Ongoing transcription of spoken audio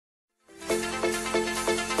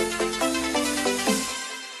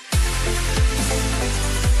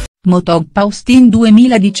MotoGP Austin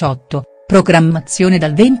 2018, programmazione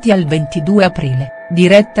dal 20 al 22 aprile,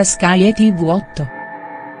 diretta Sky e Tv8.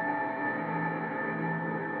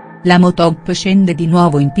 La MotoGP scende di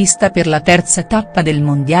nuovo in pista per la terza tappa del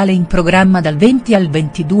mondiale in programma dal 20 al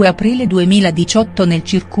 22 aprile 2018 nel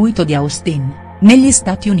circuito di Austin, negli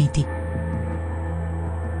Stati Uniti.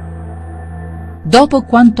 Dopo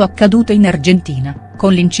quanto accaduto in Argentina,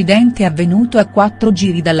 con l'incidente avvenuto a 4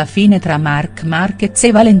 giri dalla fine tra Marc Márquez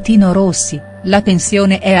e Valentino Rossi, la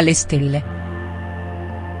tensione è alle stelle.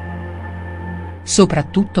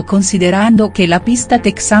 Soprattutto considerando che la pista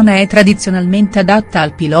texana è tradizionalmente adatta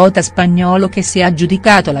al pilota spagnolo che si è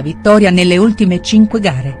aggiudicato la vittoria nelle ultime 5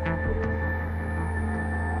 gare.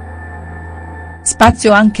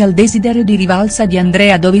 Spazio anche al desiderio di rivalsa di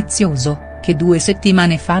Andrea Dovizioso, che 2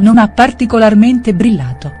 settimane fa non ha particolarmente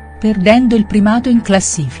brillato, perdendo il primato in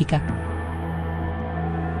classifica.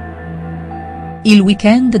 Il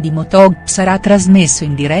weekend di MotoGP sarà trasmesso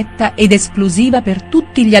in diretta ed esclusiva per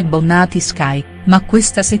tutti gli abbonati Sky, ma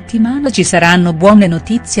questa settimana ci saranno buone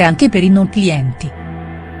notizie anche per i non clienti.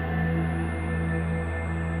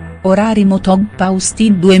 Orari MotoGP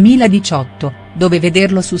Austin 2018, dove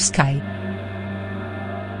vederlo su Sky.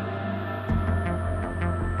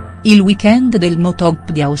 Il weekend del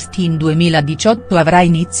MotoGP di Austin 2018 avrà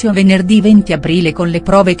inizio venerdì 20 aprile con le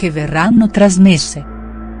prove che verranno trasmesse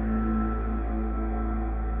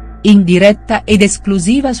in diretta ed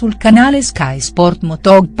esclusiva sul canale Sky Sport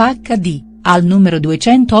MotoGP HD, al numero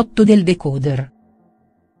 208 del decoder.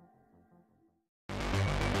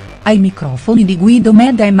 Ai microfoni di Guido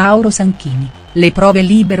Meda e Mauro Sanchini, le prove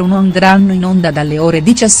libere non andranno in onda dalle ore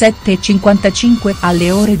 17:55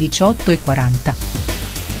 alle ore 18:40.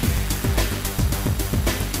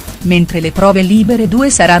 Mentre le prove libere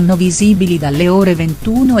 2 saranno visibili dalle ore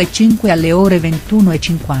 21:05 alle ore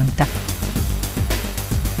 21:50.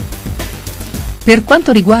 Per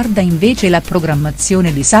quanto riguarda invece la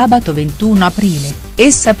programmazione di sabato 21 aprile,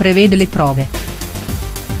 essa prevede le prove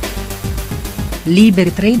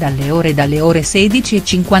libere 3 dalle ore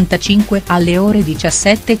 16:55 alle ore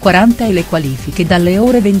 17:40 e le qualifiche dalle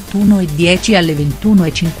ore 21:10 alle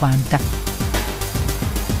 21:50.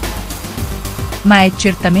 Ma è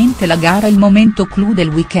certamente la gara il momento clou del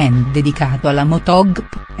weekend dedicato alla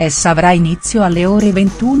MotoGP, essa avrà inizio alle ore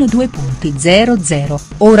 21:00,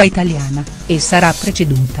 ora italiana, e sarà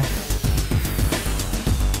preceduta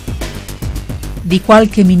di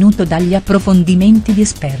qualche minuto dagli approfondimenti di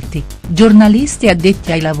esperti, giornalisti e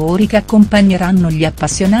addetti ai lavori che accompagneranno gli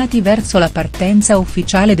appassionati verso la partenza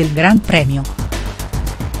ufficiale del Gran Premio.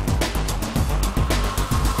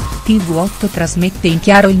 Tv8 trasmette in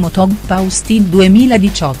chiaro il MotoGP Austin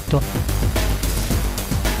 2018.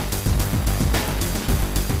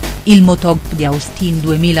 Il MotoGP di Austin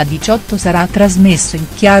 2018 sarà trasmesso in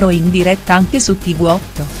chiaro e in diretta anche su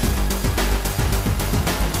Tv8.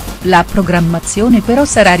 La programmazione però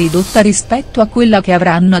sarà ridotta rispetto a quella che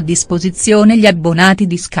avranno a disposizione gli abbonati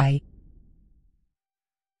di Sky.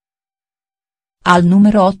 Al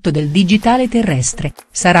numero 8 del digitale terrestre,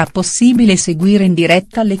 sarà possibile seguire in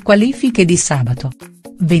diretta le qualifiche di sabato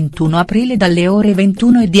 21 aprile dalle ore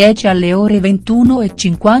 21:10 alle ore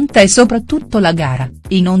 21:50 e soprattutto la gara,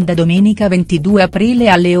 in onda domenica 22 aprile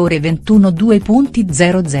alle ore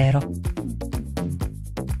 21:00.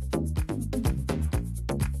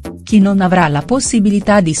 Chi non avrà la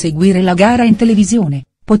possibilità di seguire la gara in televisione,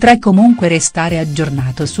 potrà comunque restare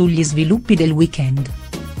aggiornato sugli sviluppi del weekend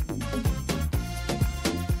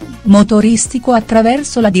motoristico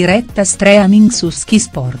attraverso la diretta streaming su Sky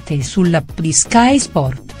Sport e sull'app di Sky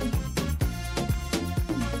Sport.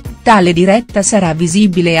 Tale diretta sarà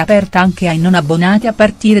visibile e aperta anche ai non abbonati a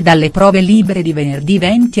partire dalle prove libere di venerdì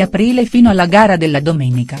 20 aprile fino alla gara della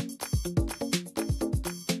domenica.